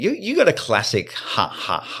You got a classic ha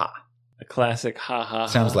ha ha. A classic ha ha ha.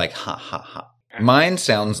 Sounds like ha ha ha. Mine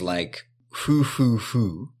sounds like hoo hoo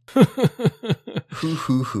hoo. Hoo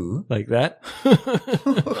hoo hoo. Like that?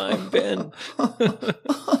 I'm Ben. I'm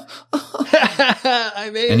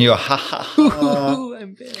Ben. And you're ha ha ha.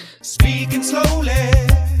 I'm Ben. Speaking slowly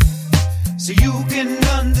so you can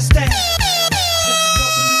understand. Just a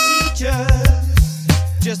couple of teachers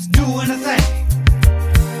just doing a thing.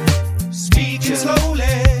 Speaking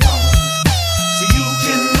slowly so you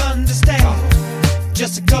can understand.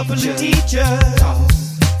 Just a couple of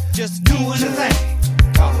teachers just doing a thing.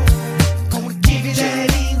 Gonna give you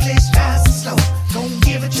that English nice and slow. Gonna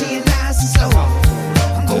give it to you nice and slow.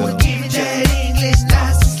 I'm gonna give you that English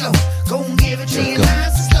nice and slow. Gonna give it to you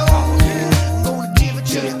nice and slow. I'm gonna give it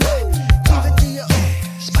to you. Give it to you.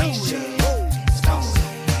 Spicy.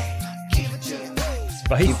 Give it to you.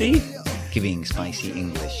 Spicy? Giving spicy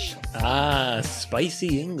English. Ah,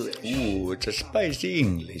 spicy English. Ooh, it's a spicy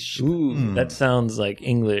English. Ooh, that sounds like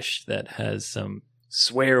English that has some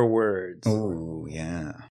swear words. Ooh,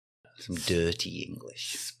 yeah. Some dirty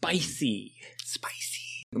English. Spicy.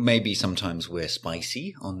 Spicy. Maybe sometimes we're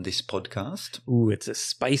spicy on this podcast, Ooh, it's a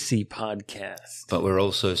spicy podcast. but we're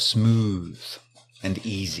also smooth and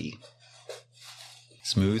easy.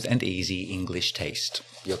 Smooth and easy English taste.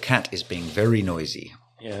 Your cat is being very noisy.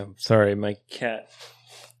 Yeah, sorry, my cat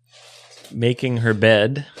making her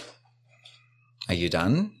bed. Are you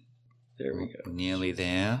done? There we go. Nearly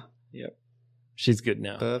there. Yep. She's good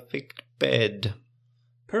now. Perfect bed.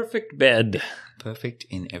 Perfect bed. Perfect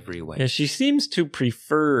in every way. Yeah, she seems to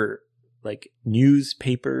prefer like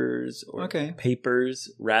newspapers or Okay.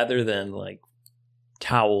 papers rather than like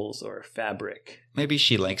towels or fabric. Maybe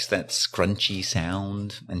she likes that scrunchy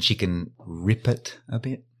sound and she can rip it a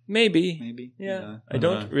bit. Maybe. Maybe. Yeah. I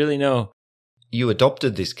don't really know. You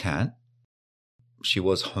adopted this cat. She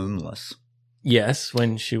was homeless. Yes,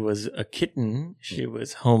 when she was a kitten, she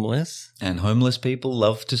was homeless. And homeless people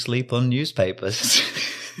love to sleep on newspapers.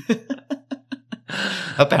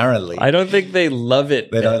 Apparently. I don't think they love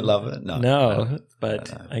it. They Ben. don't love it? No. No,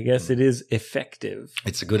 but No. I guess it is effective.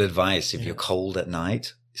 It's a good advice if you're cold at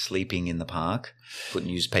night, sleeping in the park, put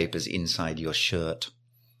newspapers inside your shirt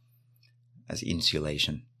as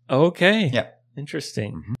insulation. Okay. Yeah.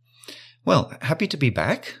 Interesting. Well, happy to be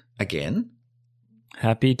back again.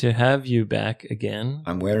 Happy to have you back again.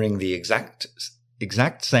 I'm wearing the exact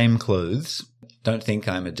same clothes. Don't think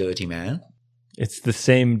I'm a dirty man. It's the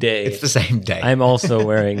same day. It's the same day. I'm also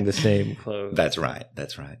wearing the same clothes. That's right.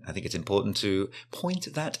 That's right. I think it's important to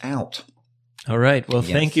point that out. All right. Well,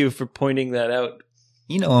 Yes. thank you for pointing that out.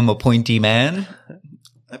 You know, I'm a pointy man.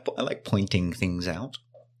 I like pointing things out.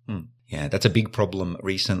 Yeah, that's a big problem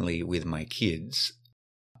recently with my kids.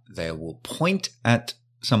 They will point at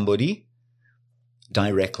somebody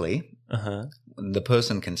directly. Uh-huh. The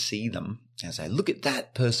person can see them and say, look at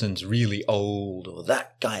that person's really old, or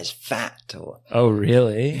that guy's fat, or Oh,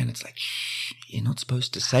 really? and it's like, shh, you're not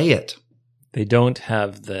supposed to say it. They don't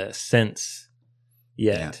have the sense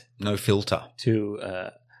yet Yeah, no filter. to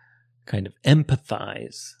kind of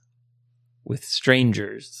empathize with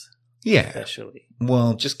strangers, Yeah. especially.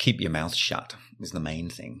 Well, just keep your mouth shut is the main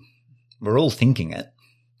thing. We're all thinking it.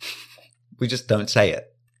 We just don't say it.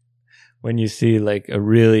 When you see like a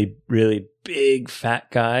really, really big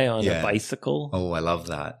fat guy on Yeah. a bicycle. Oh, I love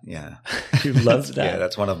that. Yeah. You love that? Yeah,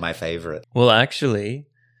 that's one of my favorite. Well, actually,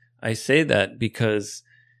 I say that because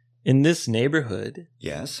in this neighborhood,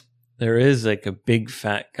 Yes. there is like a big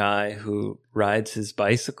fat guy who rides his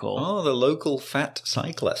bicycle. Oh, the local fat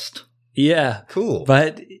cyclist. Yeah. Cool.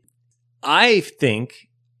 But I think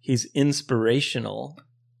he's inspirational.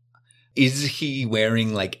 Is he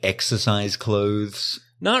wearing like exercise clothes?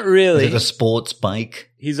 Not Is really. it a sports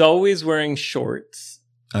bike? He's always wearing shorts,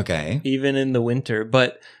 Okay. even in the winter.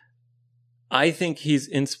 But I think he's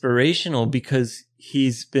inspirational because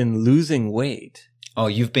he's been losing weight. Oh,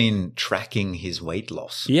 you've been tracking his weight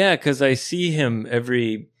loss. Yeah, because I see him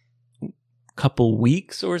every couple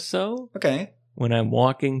weeks or so Okay. when I'm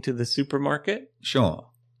walking to the supermarket. Sure.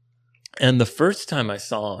 And the first time I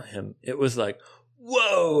saw him, it was like,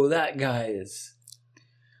 whoa, that guy is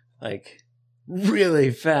like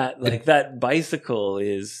really fat. Like that bicycle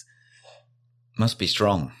is, Must be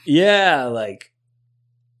strong. yeah, like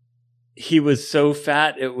he was so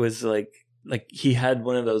fat. It was like he had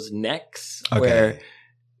one of those necks Okay. where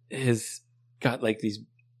his got like these,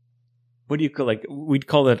 what do you call, like we'd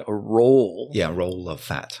call it a roll. Yeah, roll of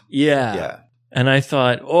fat. Yeah. Yeah. And I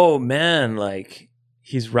thought, oh man, like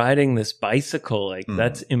he's riding this bicycle. Like Mm.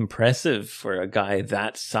 that's impressive for a guy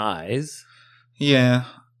that size. Yeah.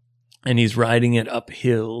 and he's riding it up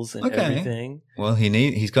hills and Okay. everything. Well,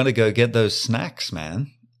 he's got to go get those snacks,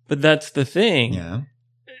 man. But that's the thing. Yeah.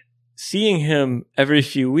 Seeing him every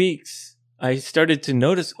few weeks, I started to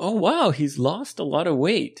notice, oh, wow, he's lost a lot of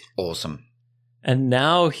weight. Awesome. And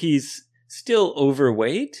now he's still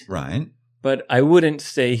overweight, Right. but I wouldn't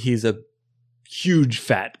say he's a huge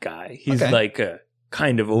fat guy. He's Okay. like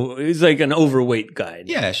he's like an overweight guy.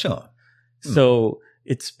 Yeah, sure. So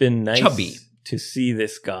it's been nice Chubby. to see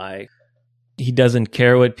this guy. He doesn't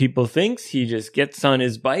care what people think. He just gets on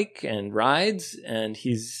his bike and rides, and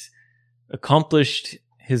he's accomplished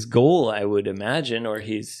his goal, I would imagine, or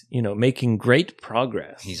he's, making great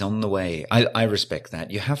progress. He's on the way. I respect that.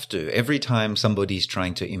 You have to. Every time somebody's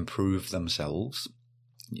trying to improve themselves,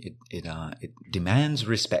 it demands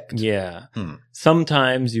respect. Yeah. Hmm.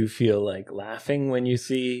 Sometimes you feel like laughing when you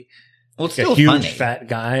see Well, it's a still huge funny. fat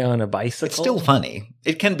guy on a bicycle. It's still funny.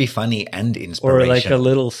 It can be funny and Or inspirational. like a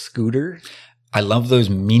little scooter. I love those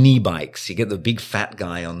mini bikes. You get the big fat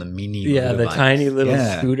guy on the mini Yeah, the motorbike. tiny little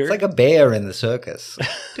scooter. It's like a bear in the circus.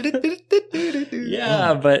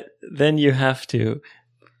 Yeah, but then you have to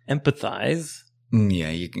empathize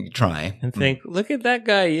Yeah, you can try. and think, look at that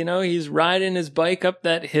guy, he's riding his bike up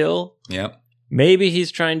that hill. Yep. Maybe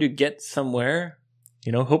he's trying to get somewhere.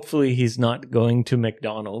 Hopefully he's not going to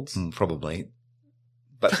McDonald's. Probably.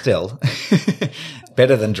 But still,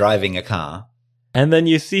 better than driving a car. And then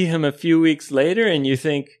you see him a few weeks later and you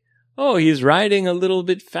think, oh, he's riding a little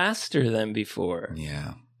bit faster than before.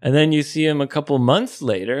 Yeah. And then you see him a couple months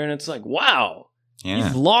later and it's like, wow, Yeah.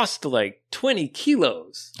 he's lost like 20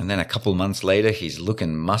 kilos. And then a couple months later, he's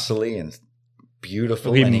looking muscly and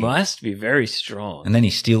beautiful. He and must be very strong. and then he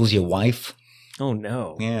steals your wife. Oh,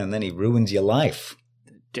 no. Yeah, and then he ruins your life.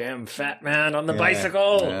 Damn fat man on the Yeah.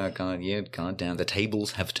 bicycle. God damn. The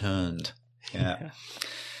tables have turned. Yeah.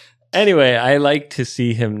 Anyway, I like to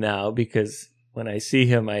see him now because when I see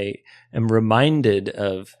him, I am reminded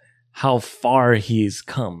of how far he's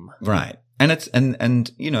come. Right. And it's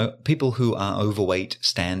and people who are overweight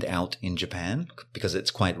stand out in Japan because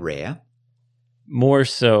it's quite rare. More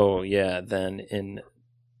so, than in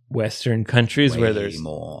Western countries where Way there's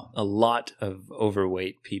more. a lot of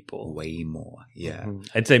overweight people. Way more. Yeah. Mhm.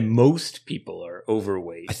 I'd say most people are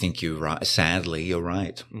overweight. I think you're right. Sadly, you're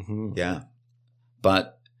right. Mhm. Yeah.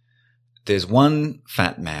 But there's one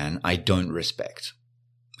fat man I don't respect.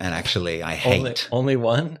 And actually I hate. Only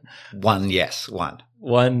one? One, yes, one.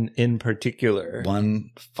 One in particular. One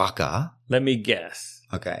fucker. Let me guess.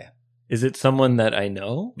 Okay. Is it someone that I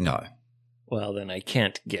know? No. Well, then I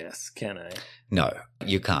can't guess, can I? No,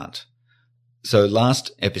 you can't. So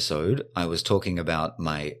last episode, I was talking about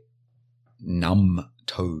my numb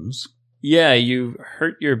toes. Yeah, you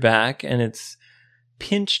hurt your back and it's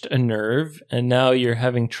pinched a nerve, and now you're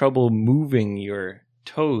having trouble moving your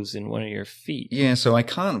toes in one of your feet. Yeah, so I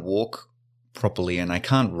can't walk properly and I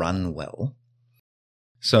can't run well.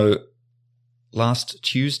 So last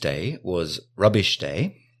Tuesday was rubbish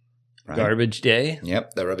day. Right? Garbage day.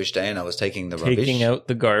 Yep, the rubbish day, and I was taking the rubbish. Taking out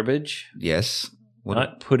the garbage, Yes. What-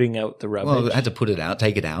 not putting out the rubbish. Well, I had to put it out,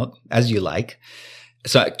 take it out, as you like.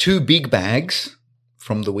 So 2 big bags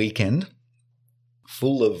from the weekend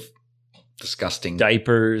full of disgusting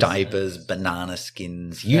diapers, banana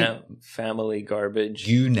skins, family garbage.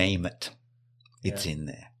 you name it. It's in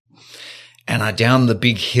there. And I down the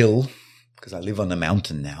big hill, because I live on a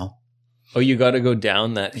mountain now. Oh, you got to go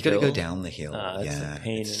down that You hill. got to go down the hill. That's yeah, a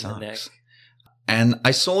pain it in sucks. the neck. And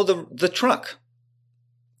I saw the truck.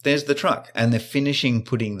 There's the truck, and they're finishing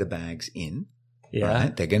putting the bags in. Yeah,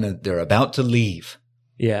 Right? They're about to leave.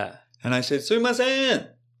 yeah. And I said, Sumasen.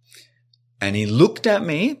 And he looked at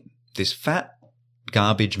me, this fat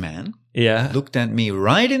garbage man, Yeah. looked at me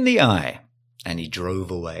right in the eye, and he drove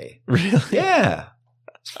away. Really? Yeah.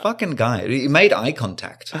 This fucking guy. He made eye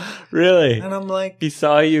contact. Really? And I'm like, He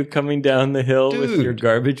saw you coming down the hill with Dude. your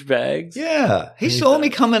garbage bags. yeah. He And he saw thought- me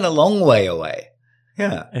coming a long way away.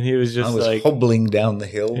 Yeah. And he was I just was like, hobbling down the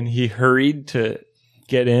hill. and he hurried to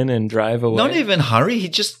get in and drive away. Not even hurry. He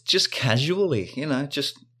just casually,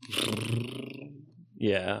 just.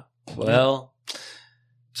 Yeah. Well,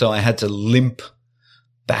 So I had to limp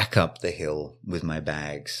back up the hill with my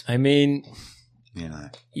bags. I mean, You know.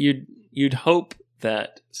 you'd hope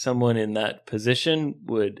that someone in that position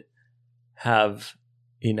would have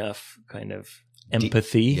enough kind of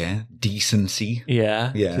empathy. Yeah. Decency.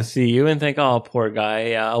 Yeah. Yeah. To see you and think, oh, poor guy,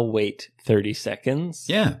 yeah, I'll wait 30 seconds.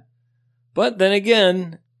 Yeah. But then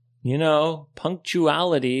again,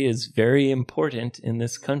 punctuality is very important in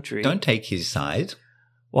this country. Don't take his side.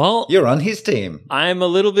 Well, You're on his team. I'm a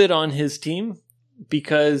little bit on his team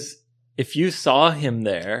because if you saw him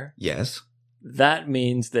there, Yes. that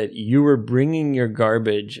means that you were bringing your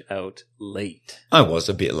garbage out late. I was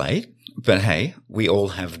a bit late, but hey, we all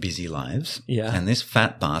have busy lives. Yeah. And this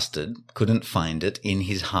fat bastard couldn't find it in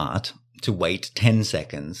his heart to wait 10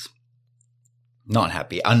 seconds. Not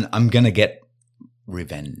happy. I'm going to get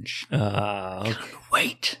revenge. Okay.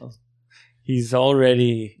 Wait. He's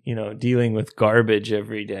already, dealing with garbage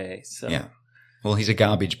every day. So Yeah. Well, he's a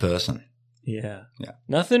garbage person. Yeah. Yeah.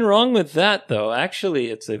 Nothing wrong with that, though. Actually,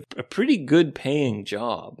 it's a pretty good paying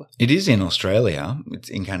job. It is in Australia. It's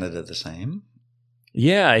in Canada the same.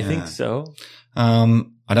 Yeah, I Yeah. think so.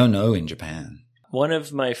 I don't know in Japan. One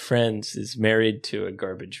of my friends is married to a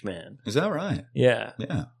garbage man. Is that right? Yeah.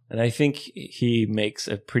 Yeah. And I think he makes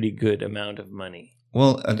a pretty good amount of money.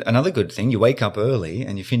 Well, another good thing, you wake up early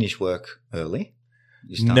and you finish work early.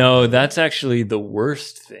 You start No, early. that's actually the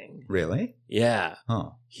worst thing. Really? Yeah.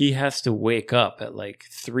 Oh, He has to wake up at like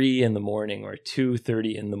 3 in the morning or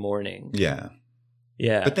 2:30 in the morning. yeah.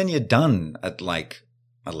 Yeah. But then you're done at like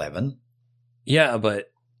 11. Yeah,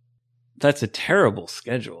 but that's a terrible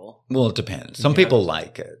schedule. Well, it depends. Some Yeah. people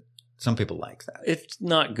like it. Some people like that. It's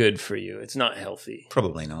not good for you. It's not healthy.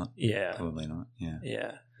 Probably not. Yeah. Probably not. Yeah.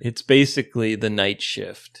 Yeah. It's basically the night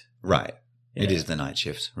shift. Right. It Yeah. is the night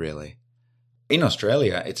shifts, really. In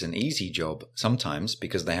Australia, it's an easy job sometimes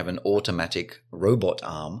because they have an automatic robot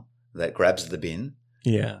arm that grabs the bin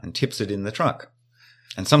Yeah. and tips it in the truck.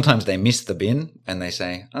 And sometimes they miss the bin and they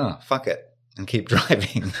say, oh, fuck it, and keep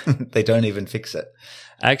driving. They don't even fix it.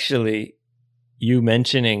 Actually, you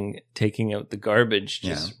mentioning taking out the garbage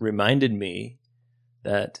just reminded me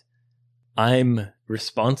that I'm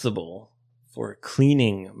responsible for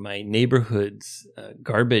cleaning my neighborhood's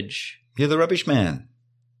garbage. You're the rubbish man.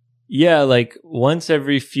 Yeah, like once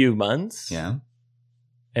every few months. Yeah.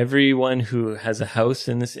 Everyone who has a house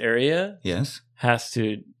in this area Yes. has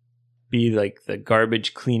to be like the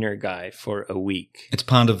garbage cleaner guy for a week. It's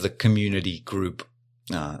part of the community group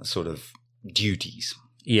sort of duties.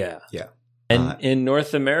 Yeah. Yeah. And in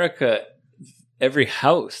North America, every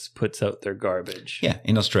house puts out their garbage. Yeah.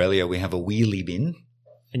 In Australia, we have a wheelie bin.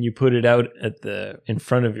 And you put it out in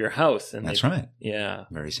front of your house. And That's right. Yeah.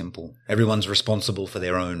 Very simple. Everyone's responsible for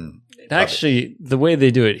their own. Actually, the way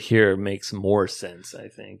they do it here makes more sense, I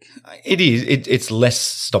think. It is. It's less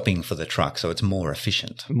stopping for the truck, so it's more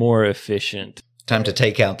efficient. More efficient. Time to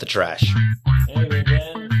take out the trash. Anyway,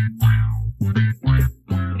 Ben.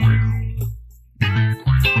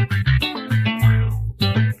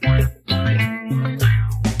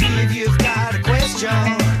 If you've got a question,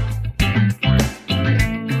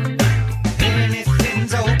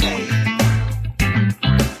 anything's okay.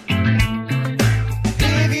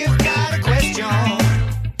 If you've got a question,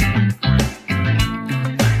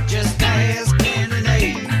 just ask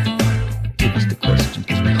Kennedy. Give us the question.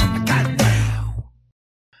 Goddamn.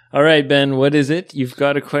 All right, Ben, what is it? You've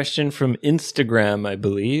got a question from Instagram, I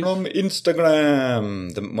believe. From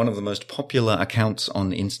Instagram, one of the most popular accounts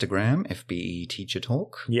on Instagram, FBE Teacher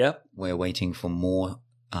Talk. Yep. We're waiting for more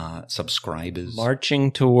subscribers.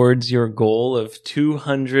 Marching towards your goal of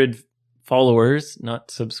 200 followers,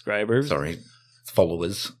 not subscribers. Sorry,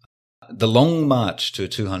 followers. The long march to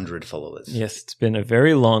 200 followers. Yes, it's been a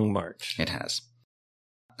very long march. It has.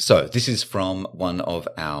 So this is from one of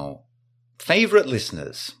our favorite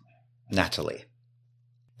listeners, Natalie.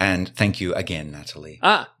 And thank you again, Natalie.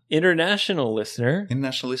 Ah, international listener.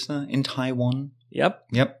 International listener in Taiwan. Yep,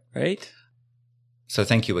 Yep. right? So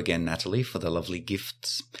thank you again, Natalie, for the lovely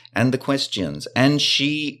gifts and the questions. And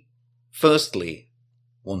she, firstly,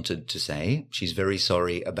 wanted to say she's very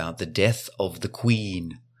sorry about the death of the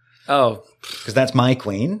Queen. Oh. Because that's my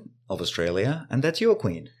Queen of Australia, and that's your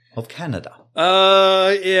Queen of Canada.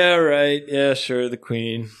 Yeah, right. Yeah, sure, the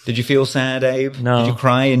Queen. Did you feel sad, Abe? No. Did you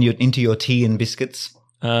cry into your tea and biscuits?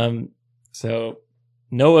 So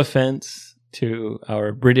no offense to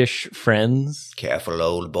our British friends. Careful,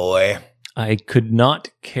 old boy. I could not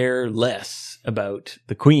care less about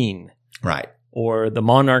the Queen Right. or the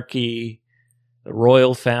monarchy, the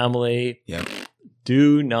royal family. Yep.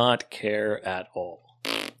 Do not care at all.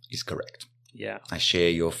 Is correct. Yeah. I share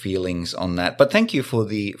your feelings on that. But thank you for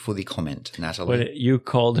the comment, Natalie. What you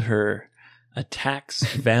called her a tax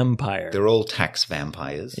vampire. They're all tax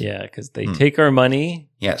vampires. Yeah, because they take our money,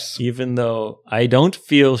 Yes. even though I don't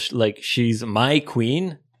feel like she's my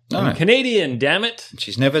queen. I'm No. Canadian, damn it.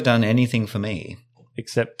 She's never done anything for me.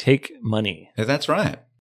 Except take money. Yeah, that's right.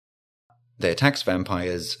 They're tax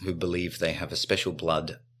vampires who believe they have a special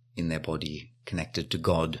blood in their body connected to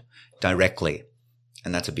God directly.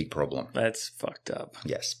 And that's a big problem. That's fucked up.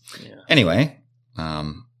 Yes. Yeah. Anyway,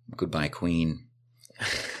 goodbye, Queen.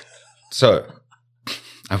 So,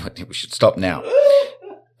 we should stop now.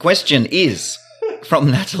 question is from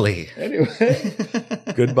Natalie. Anyway,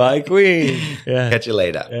 goodbye, Queen. Yeah. Catch you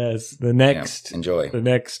later. Yes. The next. Yeah, enjoy. The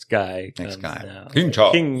next guy. Next comes guy. now. King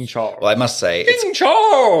Charles. King Charles. Well, I must say, King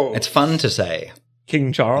Charles. it's fun to say.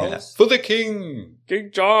 King Charles. Yeah. For the king. King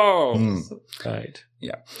Charles. Mm. Right.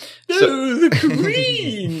 Yeah. No, the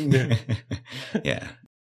Queen. Yeah.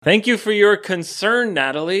 Thank you for your concern,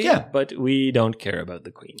 Natalie. Yeah. But we don't care about the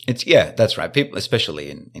Queen. Yeah, that's right. People, especially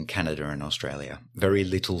in Canada and Australia, very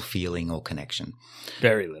little feeling or connection.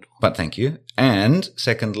 Very little. But thank you. And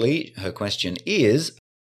secondly, her question is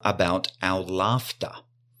about our laughter.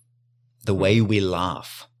 The way we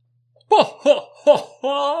laugh.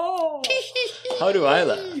 How do I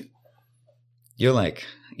laugh? You're like,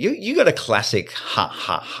 you got a classic ha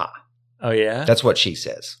ha ha. Oh, yeah? That's what she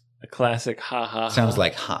says. A classic ha ha ha. Sounds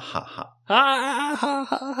like ha ha ha. Ha ha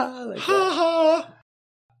ha ha. Like Ha that. ha.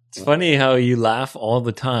 It's funny how you laugh all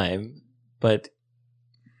the time, but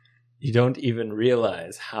you don't even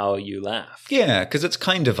realize how you laugh. Yeah, because it's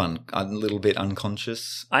kind of a little bit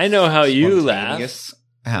unconscious. I know how you laugh. Spontaneous.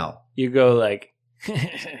 How? You go like,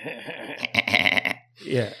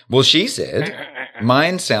 yeah. Well, she said,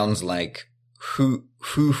 mine sounds like hoo.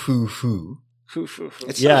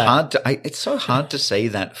 It's so hard to. It's so hard to say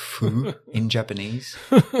that "foo" in Japanese.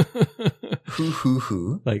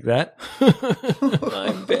 Hoo. Like that.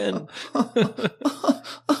 I'm Ben.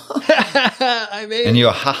 I'm in. And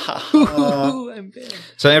you're ha ha ha. I'm Ben.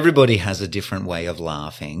 So everybody has a different way of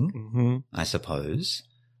laughing, Mm-hmm. I suppose.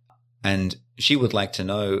 And she would like to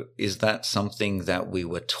know: is that something that we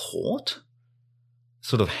were taught?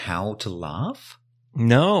 Sort of how to laugh?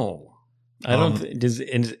 No. I don't.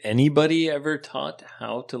 Is anybody ever taught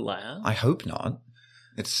how to laugh? I hope not.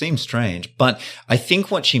 It seems strange, but I think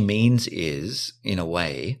what she means is, in a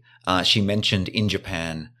way, she mentioned in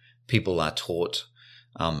Japan, people are taught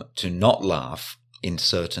to not laugh in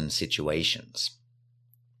certain situations.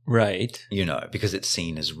 Right. You know, because it's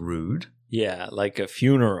seen as rude. Yeah, like a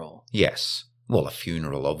funeral. Yes. Well, a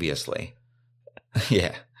funeral, obviously.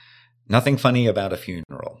 Yeah. Nothing funny about a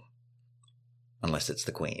funeral. Unless it's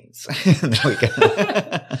the Queen's. Then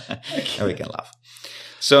we can laugh.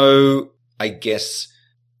 So I guess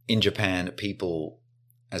in Japan, people,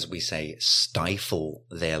 as we say, stifle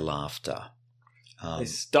their laughter. They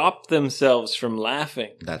stop themselves from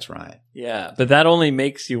laughing. That's right. Yeah, but that only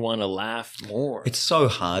makes you want to laugh more. It's so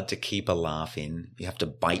hard to keep a laugh in. You have to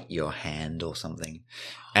bite your hand or something.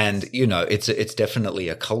 And, you know, it's definitely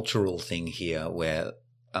a cultural thing here where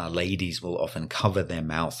ladies will often cover their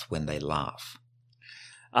mouth when they laugh.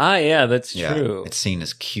 Ah, yeah, that's Yeah, true. it's seen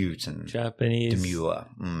as cute and Japanese demure.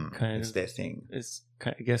 kind It's of- their thing. It's,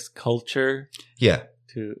 I guess, culture Yeah.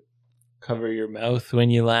 to cover your mouth when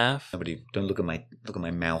you laugh. Nobody, don't look at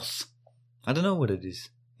my mouth. I don't know what it is.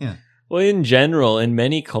 Yeah. Well, in general, in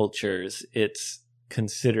many cultures, it's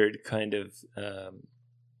considered kind of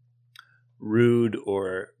rude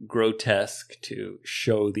or grotesque to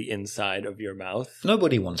show the inside of your mouth.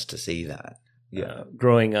 Nobody wants to see that. Yeah.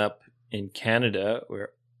 Growing up in Canada, we're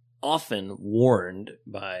often warned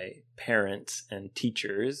by parents and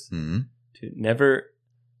teachers Mhm. to never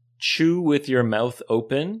chew with your mouth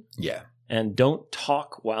open Yeah. and don't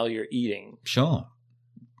talk while you're eating. Sure.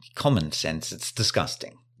 Common sense. It's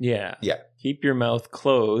disgusting. Yeah. Yeah. Keep your mouth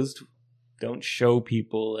closed. Don't show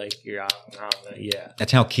people like you're yeah.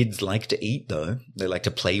 That's how kids like to eat, though. They like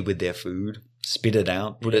to play with their food, spit it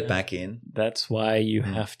out, put it Yeah. back in. That's why you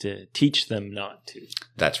have to teach them not to.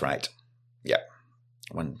 That's right. Yeah.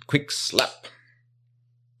 One quick slap.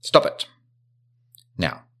 Stop it.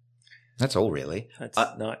 Now, that's all really. That's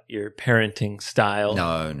not your parenting style.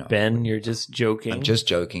 No. Ben, you're just joking. I'm just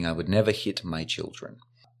joking. I would never hit my children.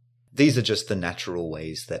 These are just the natural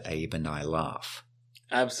ways that Abe and I laugh.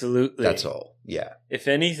 Absolutely. That's all. Yeah. If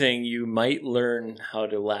anything, you might learn how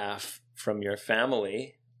to laugh from your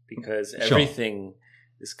family because Sure. everything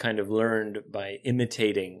is kind of learned by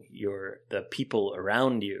imitating the people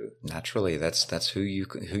around you. Naturally, that's who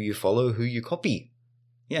you follow, who you copy.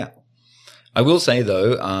 Yeah. I will say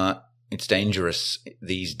though, it's dangerous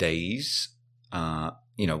these days.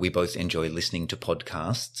 We both enjoy listening to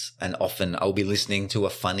podcasts, and often I'll be listening to a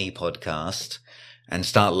funny podcast and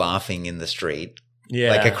start laughing in the street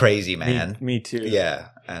Yeah. like a crazy man. Me too. Yeah,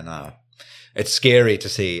 and it's scary to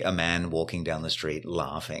see a man walking down the street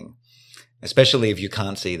laughing, especially if you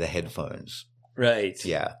can't see the headphones. Right.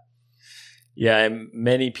 Yeah. Yeah.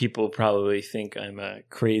 Many people probably think I'm a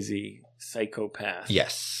crazy psychopath.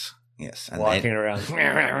 Yes. And Walking around.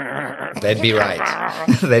 they'd be right.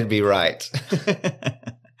 They'd be right.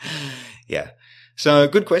 Yeah. So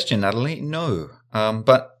good question, Natalie. No.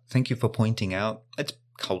 But thank you for pointing out it's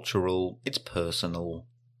cultural, it's personal.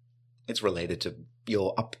 It's related to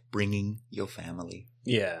your upbringing, your family.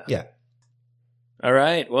 Yeah. Yeah. All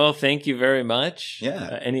right. Well, thank you very much.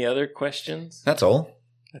 Yeah. Any other questions? That's all.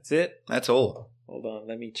 That's it. That's all. Hold on.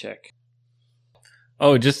 Let me check.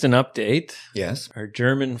 Oh, just an update. Yes. Our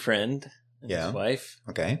German friend and Yeah. his wife,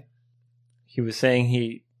 Okay. he was saying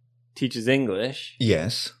he teaches English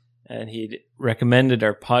Yes. and he'd recommended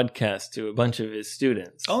our podcast to a bunch of his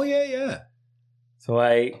students. Oh, yeah. So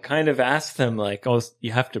I kind of asked them, like, oh,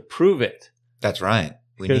 you have to prove it. That's right.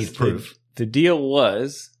 We Because need proof. The deal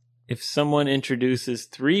was, if someone introduces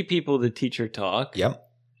 3 people to Teacher Talk, Yep.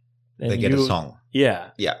 then They get a song.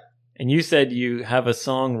 Yeah. Yeah. And you said you have a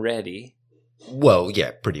song ready, Well,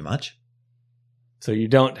 yeah, pretty much. so you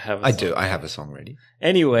don't have a I song. do. I have a song ready.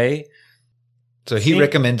 Anyway, So he See-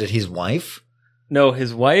 recommended his wife. no,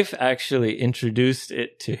 his wife actually introduced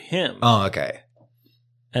it to him. Oh, okay.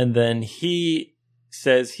 And then he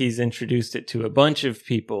says he's introduced it to a bunch of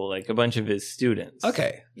people, like a bunch of his students.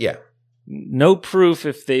 Okay. Yeah. No proof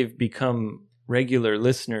if they've become regular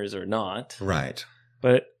listeners or not. Right.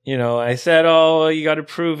 But, I said, oh, you got to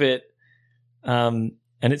prove it. And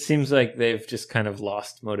it seems like they've just kind of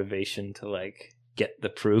lost motivation to, like, get the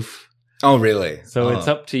proof. Oh, really? So Oh. it's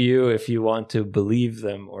up to you if you want to believe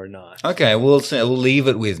them or not. Okay, we'll leave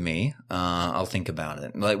it with me. I'll think about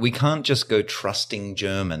it. Like, we can't just go trusting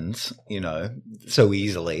Germans, so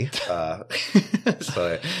easily.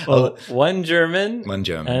 So, Well, one German one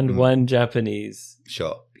German and Mm, one Japanese,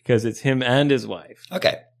 Sure. because it's him and his wife.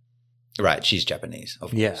 Okay. Right. She's Japanese,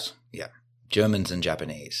 of Yeah. course. Yeah. Germans and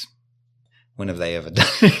Japanese. When have they ever done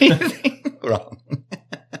anything wrong?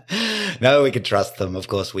 No, we can trust them. Of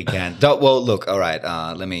course we can. Well, look. All right.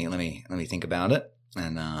 Let me think about it.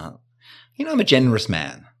 And I'm a generous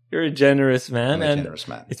man. You're a generous man, I'm a and generous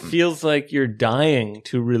man. it feels like you're dying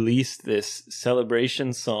to release this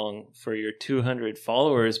celebration song for your 200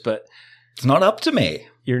 followers, but It's not up to me.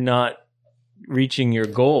 you're not reaching your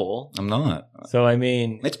goal. I'm not. So, I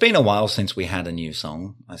mean, It's been a while since we had a new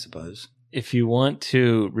song, I suppose. if you want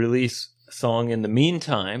to release a song in the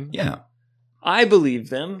meantime, Yeah. I believe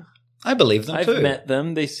them. I believe them I've too. met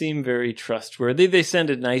them. They seem very trustworthy. They send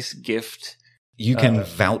a nice gift. You can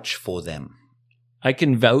vouch for them. I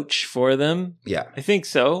can vouch for them. Yeah. I think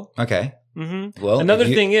so. Okay. hmm Well, Another if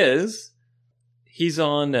you- thing is, he's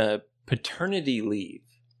on paternity leave.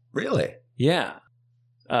 Really? Yeah.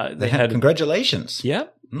 They had congratulations.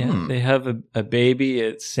 Yep. Yeah. Mm. They have a baby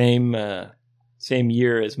at same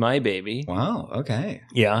year as my baby. Wow. Okay.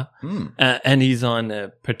 Yeah. Hmm. And he's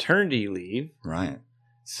on paternity leave. Right.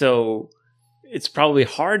 So it's probably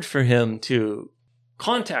hard for him to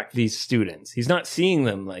contact these students. He's not seeing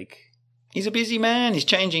them like, He's a busy man. He's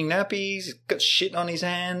changing nappies. He's got shit on his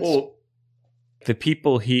hands. well, the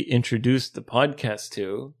people he introduced the podcast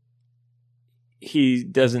to, he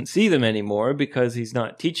doesn't see them anymore because he's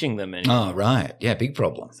not teaching them anymore. Oh, right. Yeah, big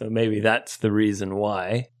problem. So maybe that's the reason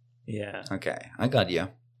why. Yeah. Okay. I got you.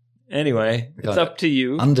 Anyway, it's Got up to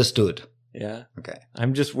you. Understood. Yeah. Okay.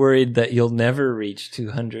 I'm just worried that you'll never reach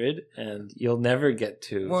 200 and you'll never get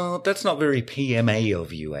to. Well, that's not very PMA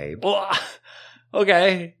of you, Abe. Well,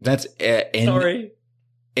 okay. That's Sorry.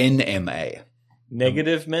 NMA.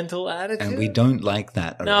 Negative mental attitude. And we don't like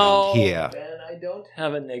that around no, here. Ben, I don't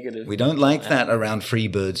have a negative. We don't mental like that attitude. around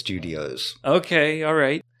Freebird Studios. Okay, all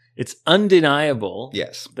right. It's undeniable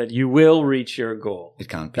Yes. that you will reach your goal. It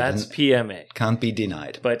can't be. That's PMA. Can't be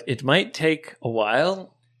denied. But it might take a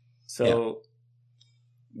while. So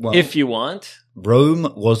Well, if you want,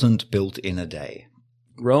 Rome wasn't built in a day.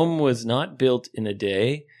 Rome was not built in a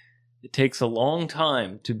day. It takes a long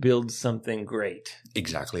time to build something great.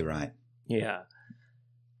 Exactly right. Yeah.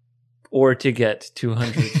 Or to get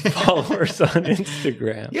 200 followers on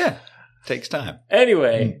Instagram. Yeah. Takes time.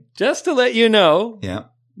 Anyway, just to let you know, Yeah.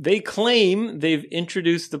 they claim they've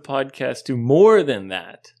introduced the podcast to more than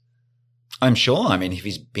that. I'm sure. I mean, if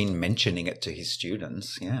he's been mentioning it to his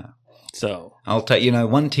students, yeah. So, I'll tell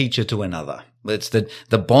one teacher to another. It's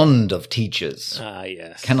the bond of teachers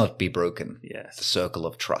yes. cannot be broken. The Yes. circle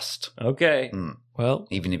of trust, Okay. Mm. Well,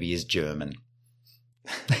 even if he is German,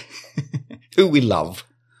 who we love.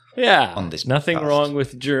 yeah. On this Nothing podcast. wrong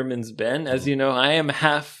with Germans, Ben. As you know, I am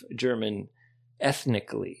half German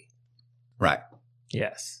ethnically. Right.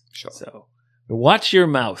 Yes. Sure. So, watch your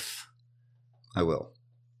mouth. I will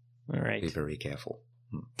All right. be very careful.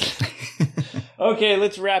 Okay,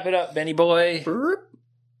 let's wrap it up, Benny boy.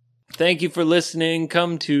 Thank you for listening.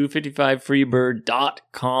 Come to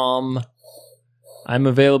 55freebird.com. I'm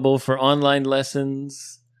available for online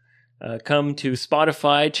lessons. Come to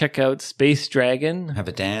Spotify. Check out Space Dragon. Have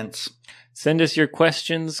a dance. Send us your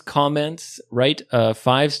questions, comments, write a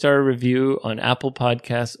 5-star review on Apple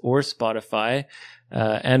Podcasts or Spotify,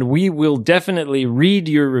 and we will definitely read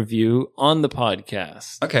your review on the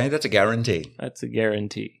podcast. Okay, that's a guarantee. That's a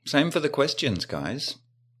guarantee. Same for the questions, guys.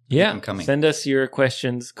 Yeah, them coming. send us your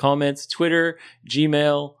questions, comments, Twitter,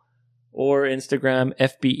 Gmail, or Instagram,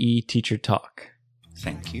 FBE Teacher Talk.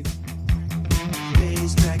 Thank you.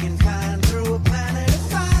 Days dragging by.